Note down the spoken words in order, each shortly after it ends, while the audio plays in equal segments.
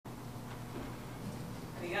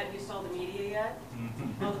yet? You saw the media yet?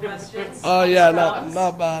 All the questions? Oh, yeah,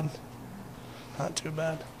 not bad. Not too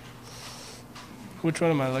bad. Which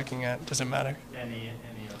one am I looking at? Does it matter? Any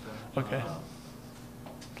of them. Okay.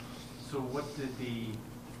 So what did the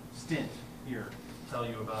stint here tell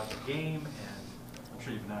you about the game? And I'm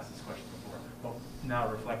sure you've been asked this question before, but now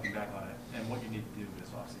reflecting back on it and what you need to do this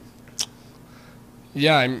offseason.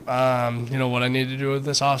 Yeah, what I need to do with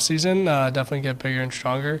this offseason, definitely get bigger and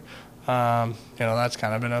stronger. That's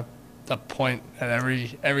kind of been a point at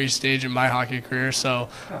every stage in my hockey career. So,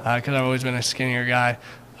 because I've always been a skinnier guy.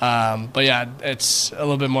 But yeah, it's a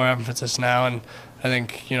little bit more emphasis now, and I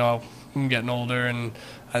think I'm getting older, and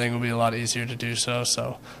I think it'll be a lot easier to do so.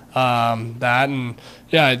 So that, and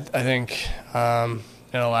yeah, I think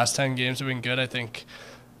last 10 games have been good. I think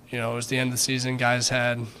it was the end of the season. Guys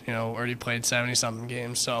had already played 70-something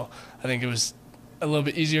games, so I think it was a little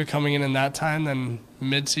bit easier coming in that time than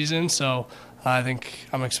mid-season. So I think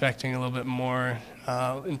I'm expecting a little bit more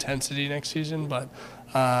intensity next season, but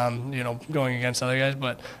going against other guys.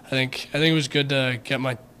 But I think it was good to get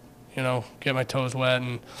my toes wet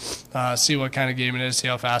and see what kind of game it is, see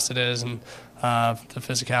how fast it is, and the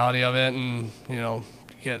physicality of it, and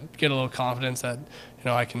get a little confidence that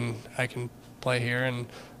I can play here and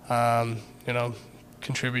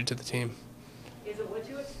contribute to the team. Is it what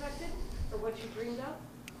you expected or what you dreamed of?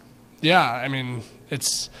 Yeah, I mean,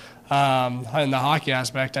 it's in the hockey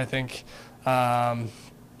aspect. I think I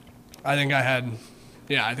think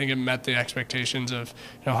it met the expectations of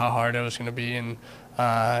how hard it was going to be, and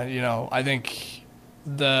I think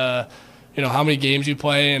how many games you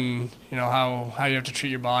play, and how you have to treat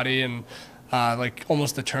your body, and like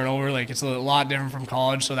almost the turnover, like it's a lot different from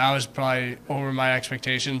college. So that was probably over my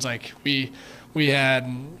expectations. Like we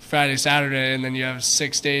had Friday, Saturday, and then you have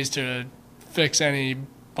 6 days to fix any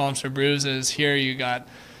bumps or bruises. Here you got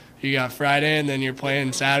Friday, and then you're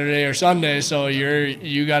playing Saturday or Sunday, so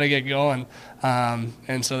you got to get going,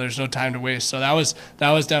 and so there's no time to waste. So that was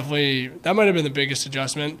definitely, that might have been the biggest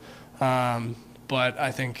adjustment, but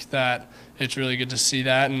I think that it's really good to see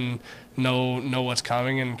that and know what's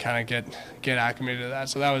coming and kind of get acclimated to that.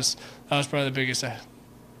 So that was probably the biggest. I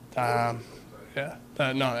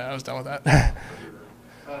was done with that.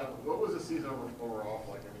 What was the season overall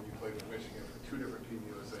like? I mean, you played in Michigan for 2 different Team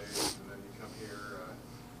USAs, and then you come here,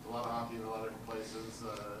 a lot of hockey in a lot of different places.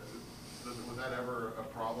 Was that ever a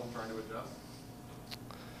problem trying to adjust?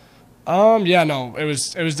 Yeah, no, it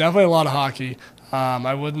was definitely a lot of hockey.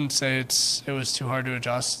 I wouldn't say it was too hard to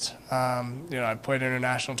adjust. I played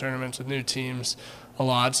international tournaments with new teams a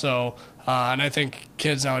lot, so and I think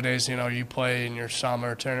kids nowadays, you play in your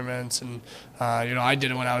summer tournaments, and I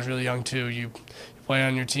did it when I was really young too. You play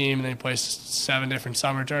on your team, and then you play 7 different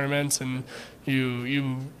summer tournaments, and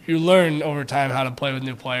you learn over time how to play with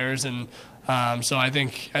new players, and so I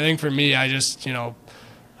think for me, I just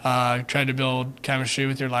tried to build chemistry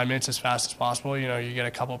with your line mates as fast as possible. You get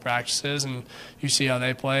a couple practices and you see how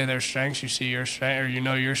they play, their strengths. You see your strength,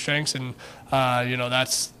 or your strengths, and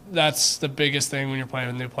that's the biggest thing when you're playing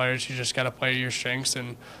with new players. You just got to play your strengths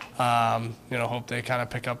and hope they kind of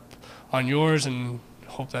pick up on yours, and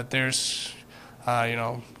hope that theirs,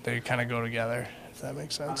 they kind of go together. If that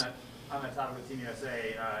makes sense. On that topic of Team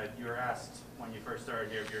USA, you were asked when you first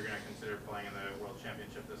started here if you were going to consider playing in the World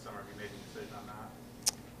Championship this summer. Have you made a decision on that?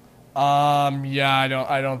 Yeah,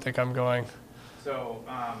 I don't think I'm going. So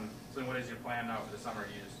what is your plan now for the summer? Do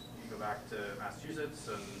you go back to Massachusetts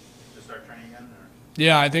and just start training again? Or?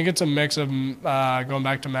 Yeah, I think it's a mix of going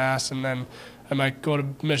back to Mass, and then I might go to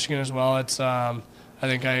Michigan as well. It's I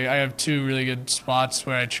think I have 2 really good spots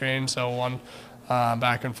where I train. So one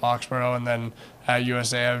back in Foxborough, and then at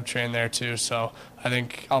USA I've trained there too. So I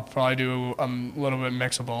think I'll probably do a little bit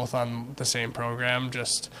mix of both on the same program.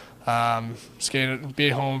 Just skate, be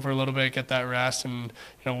home for a little bit, get that rest, and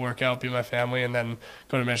work out, be with my family, and then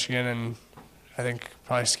go to Michigan, and I think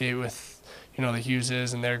probably skate with the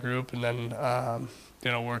Hugheses and their group, and then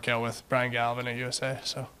work out with Brian Galvin at USA.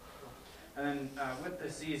 So. And then with the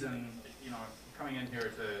season, coming in here to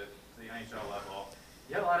the NHL level,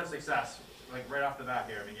 you had a lot of success, like right off the bat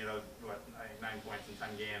here. I mean, 9 points in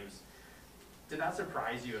 10 games. Did that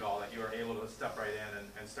surprise you at all that you were able to step right in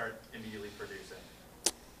and start immediately producing?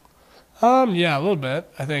 Yeah, a little bit.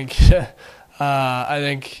 I think,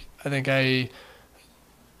 after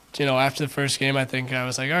the first game, I think I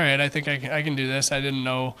was like, all right, I think I can do this. I didn't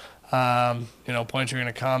know, points were going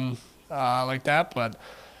to come like that, but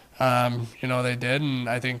they did, and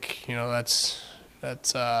I think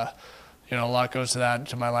that's a lot goes to that,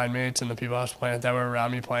 to my line mates and the people I was playing that were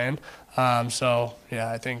around me playing. So yeah,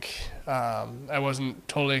 I think I wasn't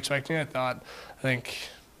totally expecting it. I think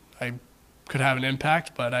I could have an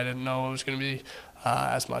impact, but I didn't know it was going to be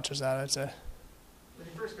as much as that, I'd say. When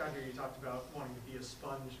you first got here, you talked about wanting to be a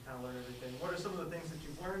sponge and kind of learn everything. What are some of the things that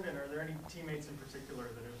you've learned, and are there any teammates in particular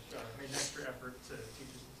that have made an extra effort to teach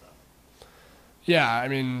you some stuff? Yeah, I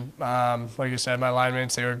mean, like I said, my line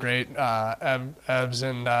mates, they were great. Ebbs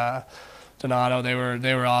and Donato,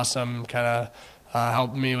 they were awesome, kind of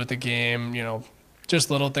helped me with the game,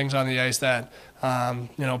 just little things on the ice that,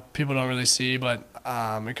 people don't really see, but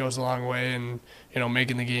it goes a long way in,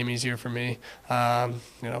 making the game easier for me, for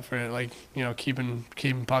keeping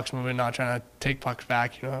pucks moving, not trying to take pucks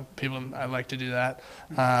back, I like to do that.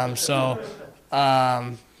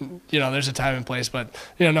 There's a time and place, but,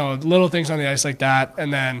 little things on the ice like that.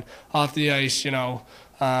 And then off the ice,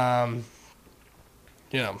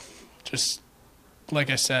 just like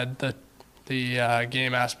I said, the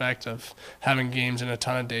game aspect of having games in a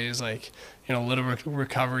ton of days, little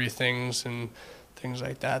recovery things and things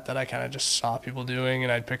like that I kind of just saw people doing,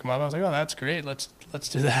 and I'd pick them up. I was like, oh, that's great. Let's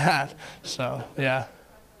do that. So, yeah.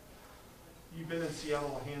 You've been in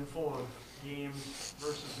Seattle a handful of games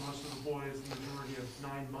versus most of the boys, the majority of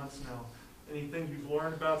 9 months now. Anything you've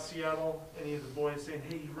learned about Seattle? Any of the boys saying,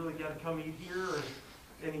 hey, you really got to come eat here? Or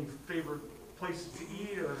any favorite places to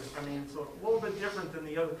eat? Or, it's a little bit different than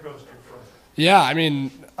the other coast you're from. Yeah,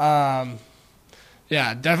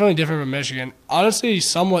 yeah, definitely different from Michigan. Honestly,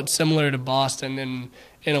 somewhat similar to Boston in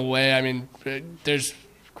a way. There's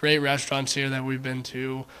great restaurants here that we've been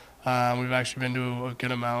to. We've actually been to a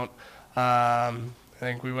good amount. I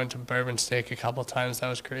think we went to Bourbon Steak a couple times. That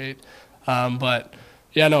was great. But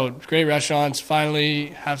yeah, no, great restaurants.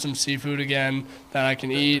 Finally have some seafood again that I can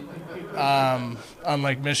eat.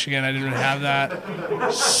 Unlike Michigan, I didn't really have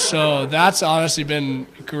that. So that's honestly been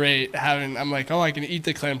great. I'm like, oh, I can eat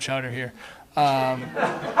the clam chowder here. So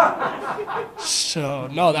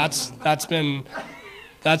no, that's been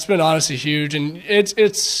honestly huge, and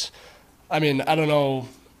it's. I don't know.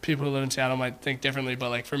 People who live in Seattle might think differently,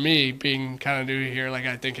 but for me, being kind of new here,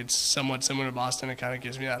 I think it's somewhat similar to Boston. It kind of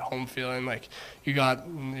gives me that home feeling. You got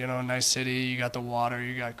a nice city, you got the water,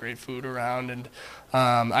 you got great food around, and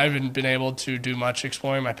I haven't been able to do much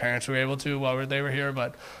exploring. My parents were able to while they were here,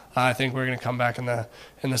 but I think we're gonna come back in the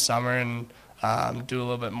summer and do a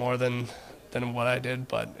little bit more than what I did.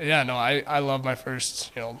 But yeah, no, I love my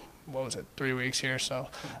first 3 weeks here. So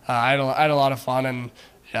I had a lot of fun, and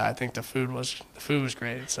yeah, I think the food was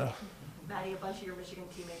great. So. Matty, a bunch of your Michigan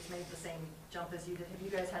teammates made the same jump as you did. Have you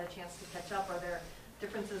guys had a chance to catch up? Are there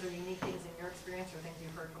differences or unique things in your experience or things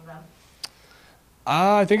you've heard from them?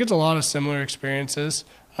 I think it's a lot of similar experiences.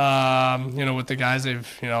 With the guys,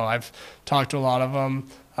 I've talked to a lot of them.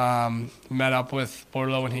 Met up with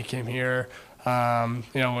Bordelot when he came here. And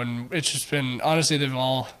it's just been, honestly,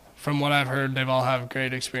 from what I've heard, they've all have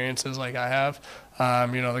great experiences like I have.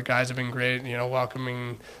 The guys have been great,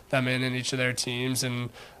 welcoming them in each of their teams.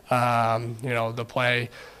 And, the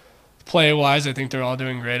play-wise, I think they're all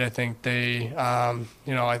doing great. I think they, I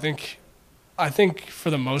think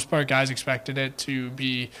for the most part, guys expected it to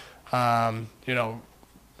be,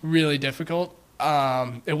 really difficult.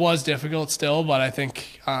 It was difficult still, but I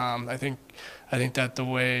think that the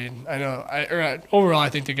way overall, I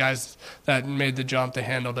think the guys that made the jump, they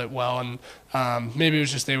handled it well, and maybe it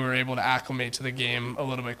was just they were able to acclimate to the game a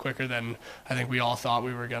little bit quicker than I think we all thought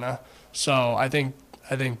we were gonna. So I think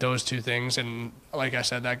those two things, and like I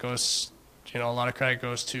said, that goes, a lot of credit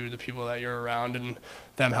goes to the people that you're around and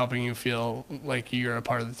them helping you feel like you're a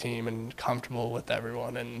part of the team and comfortable with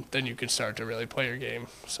everyone, and then you can start to really play your game.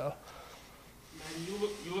 So. Man, you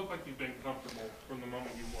look like you've been comfortable from the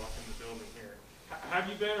moment you walked in the building here. Have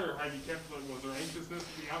you been, or have you kept, was there anxiousness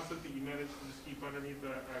at the outset that you managed to just keep underneath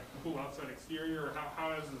a cool outside exterior, or how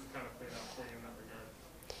has this kind of played out for you in that regard?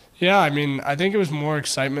 Yeah, I think it was more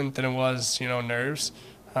excitement than it was, nerves.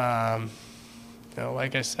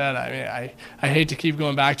 Like I said, I hate to keep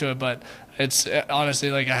going back to it, but it's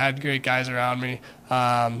honestly, I had great guys around me.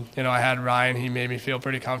 I had Ryan, he made me feel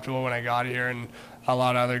pretty comfortable when I got here, and a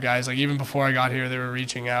lot of other guys, even before I got here, they were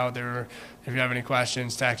reaching out. They were, if you have any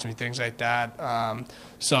questions, text me, things like that.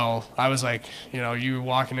 So I was like, you're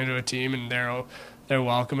walking into a team and they're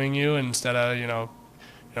welcoming you instead of,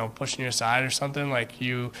 pushing you aside or something.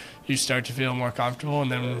 You start to feel more comfortable,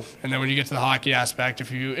 and then when you get to the hockey aspect,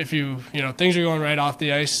 if you things are going right off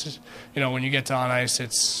the ice, when you get to on ice,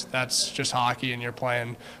 that's just hockey, and you're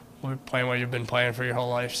playing what you've been playing for your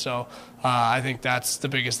whole life. So I think that's the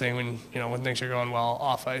biggest thing when things are going well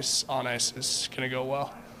off ice, on ice is going to go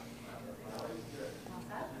well.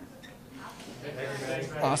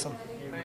 Awesome.